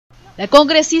La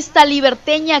congresista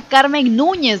liberteña Carmen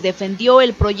Núñez defendió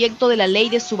el proyecto de la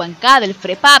ley de su bancada, el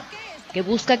FREPAP, que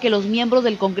busca que los miembros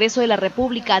del Congreso de la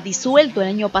República, disuelto el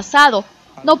año pasado,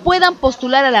 no puedan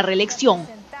postular a la reelección.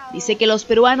 Dice que los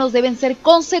peruanos deben ser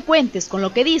consecuentes con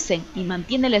lo que dicen y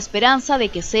mantiene la esperanza de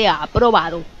que sea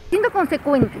aprobado. Siendo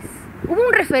consecuentes, hubo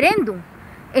un referéndum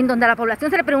en donde a la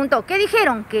población se le preguntó, ¿qué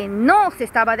dijeron? Que no se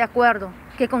estaba de acuerdo,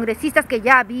 que congresistas que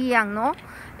ya habían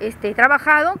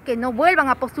trabajado, que no vuelvan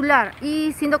a postular,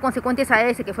 y siendo consecuentes a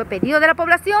ese que fue pedido de la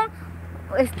población,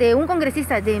 un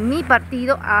congresista de mi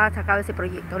partido ha sacado ese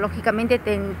proyecto. Lógicamente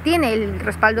tiene el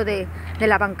respaldo de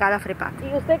la bancada FREPAP.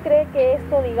 ¿Y usted cree que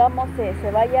esto, digamos,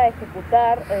 se vaya a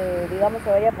ejecutar, digamos, se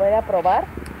vaya a poder aprobar?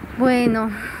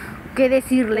 Bueno, ¿qué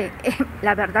decirle?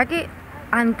 La verdad que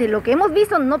ante lo que hemos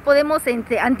visto no podemos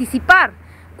anticipar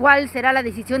cuál será la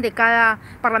decisión de cada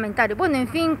parlamentario. Bueno, en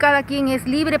fin, cada quien es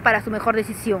libre para su mejor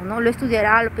decisión, ¿no? Lo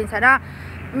estudiará, lo pensará.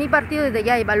 Mi partido desde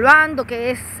ya evaluando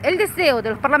que es el deseo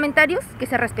de los parlamentarios que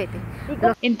se respete.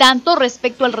 En tanto,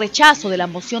 respecto al rechazo de la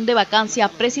moción de vacancia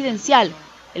presidencial,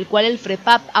 el cual el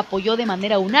FREPAP apoyó de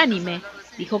manera unánime,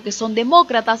 dijo que son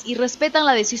demócratas y respetan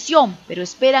la decisión, pero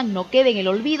esperan no queden en el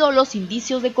olvido los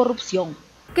indicios de corrupción.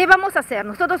 ¿Qué vamos a hacer?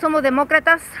 Nosotros somos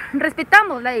demócratas,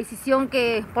 respetamos la decisión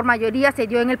que por mayoría se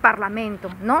dio en el Parlamento,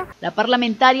 ¿no? La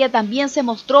parlamentaria también se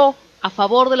mostró a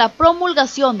favor de la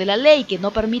promulgación de la ley que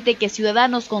no permite que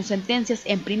ciudadanos con sentencias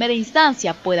en primera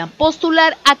instancia puedan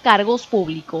postular a cargos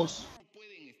públicos.